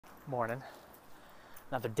Morning.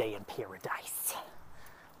 Another day in paradise.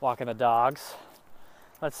 Walking the dogs.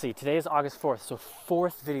 Let's see, today is August 4th, so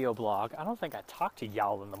 4th video blog. I don't think I talked to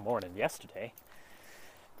y'all in the morning yesterday.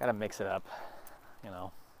 Gotta mix it up, you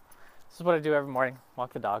know. This is what I do every morning,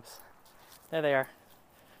 walk the dogs. There they are.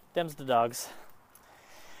 Them's the dogs.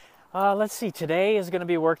 Let's see, today is gonna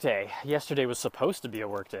be a work day. Yesterday was supposed to be a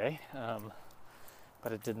work day,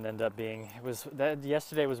 but it didn't end up being.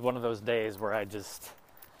 Yesterday was one of those days where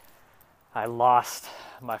I lost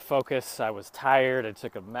my focus. I was tired. I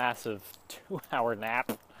took a massive 2-hour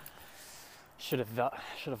nap. Should have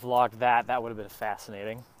vlogged that. That would have been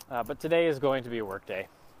fascinating. But today is going to be a work day.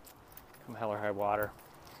 Come hell or high water.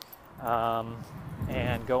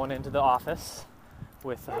 And going into the office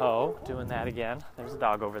with the hoe, doing that again. There's a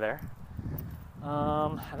dog over there.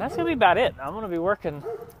 And that's going to be about it. I'm going to be working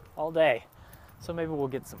all day. So maybe we'll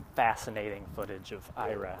get some fascinating footage of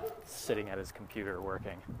Ira sitting at his computer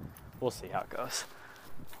working. We'll see how it goes.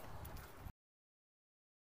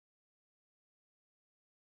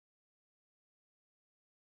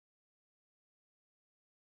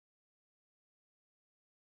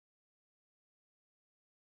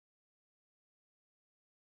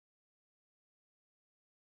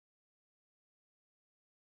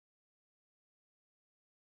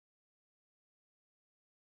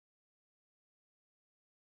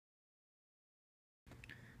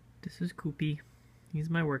 This is Koopy. He's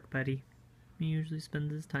my work buddy. He usually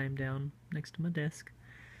spends his time down next to my desk.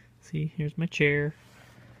 See, here's my chair.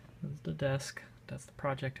 That's the desk. That's the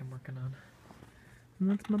project I'm working on. And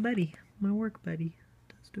that's my buddy, my work buddy.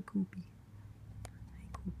 That's the Koopy. Hey,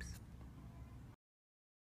 Koops.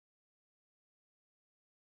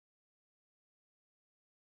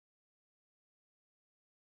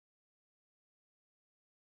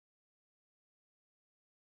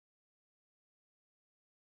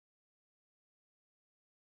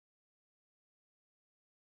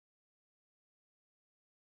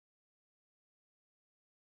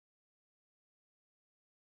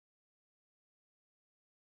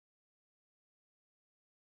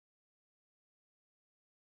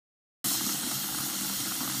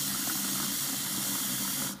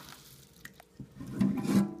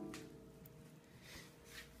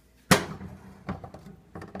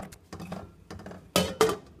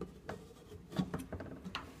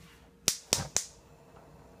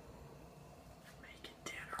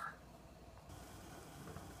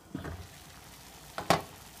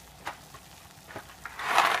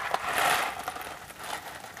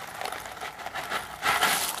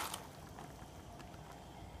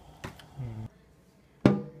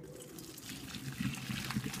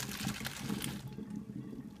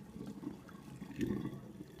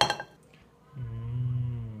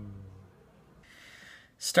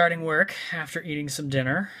 Starting work after eating some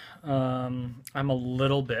dinner. I'm a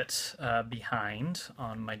little bit behind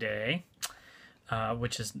on my day,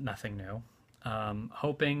 which is nothing new.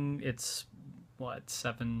 Hoping it's, almost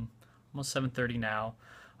 7:30 now.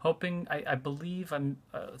 Hoping, I believe I'm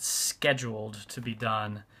scheduled to be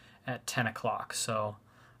done at 10 o'clock, so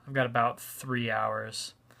I've got about 3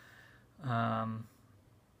 hours. I'm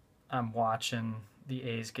watching the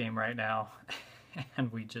A's game right now,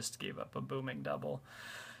 and we just gave up a booming double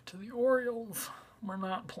to the Orioles. We're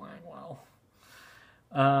not playing well.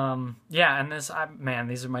 Yeah, and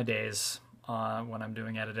these are my days when I'm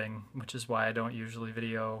doing editing, which is why I don't usually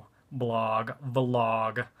vlog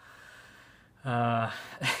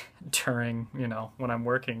during, when I'm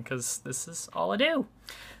working, because this is all I do.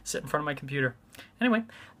 Sit in front of my computer. Anyway,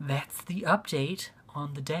 that's the update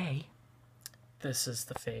on the day. This is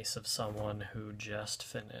the face of someone who just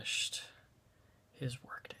finished his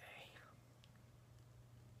workday.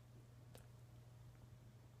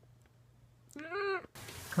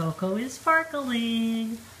 Coco is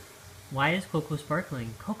sparkling. Why is Coco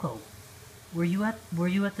sparkling? Coco, were you at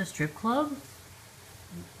the strip club?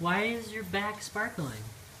 Why is your back sparkling?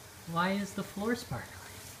 Why is the floor sparkling?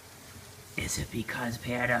 Is it because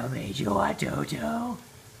Pando made you a tutu? I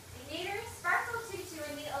made her a sparkle tutu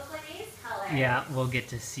in the Oakland A's color. Yeah, we'll get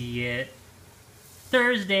to see it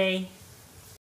Thursday.